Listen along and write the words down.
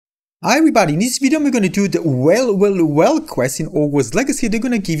Hi everybody, in this video we're going to do the well quest in Hogwarts Legacy. They're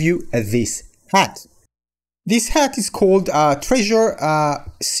going to give you this hat. This hat is called Treasure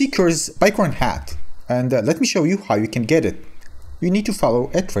Seeker's Bicorne hat. And let me show you how you can get it. You need to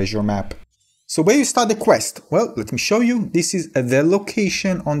follow a treasure map. So where you start the quest? Well, let me show you. This is the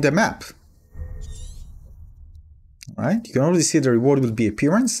location on the map. Alright, you can already see the reward will be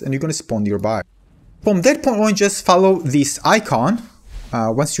appearance and you're going to spawn nearby. From that point on, just follow this icon.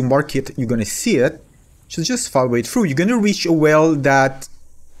 Once you mark it, you're going to see it. So just follow it through. You're going to reach a well that,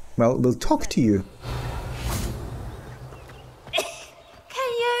 well, will talk to you. Can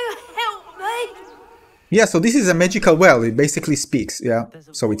you help me? Yeah, so this is a magical well. It basically speaks. Yeah,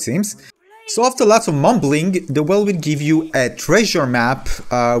 so it seems. So after lots of mumbling, the well will give you a treasure map,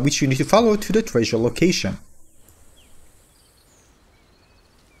 which you need to follow to the treasure location.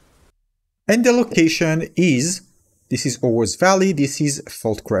 And the location is... This is Hogwarts Valley, this is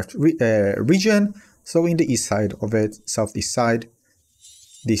South Hogwarts Region, so in the east side of it, southeast side,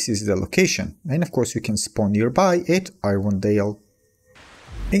 this is the location. And of course you can spawn nearby at Irondale.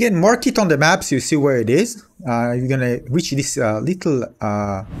 Again, mark it on the map so you see where it is. You're gonna reach this little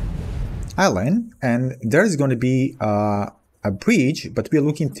island, and there is gonna be a bridge, but we're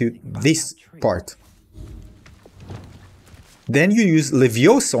looking to this part. Then you use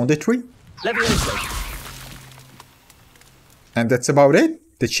Levioso on the tree. Levioso. And that's about it.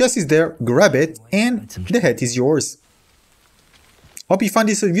 The chest is there, grab it, and the hat is yours. Hope you find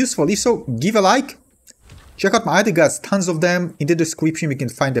this useful. If so, give a like. Check out my other guides, tons of them. In the description, you can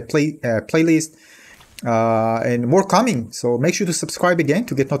find the playlist and more coming. So make sure to subscribe again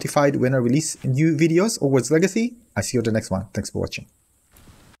to get notified when I release new videos. Hogwarts Legacy. I see you on the next one. Thanks for watching.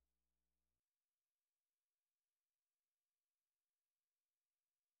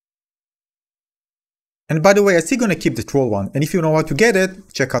 And by the way, I'm still gonna keep the troll one. And if you know how to get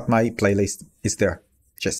it, check out my playlist. It's there.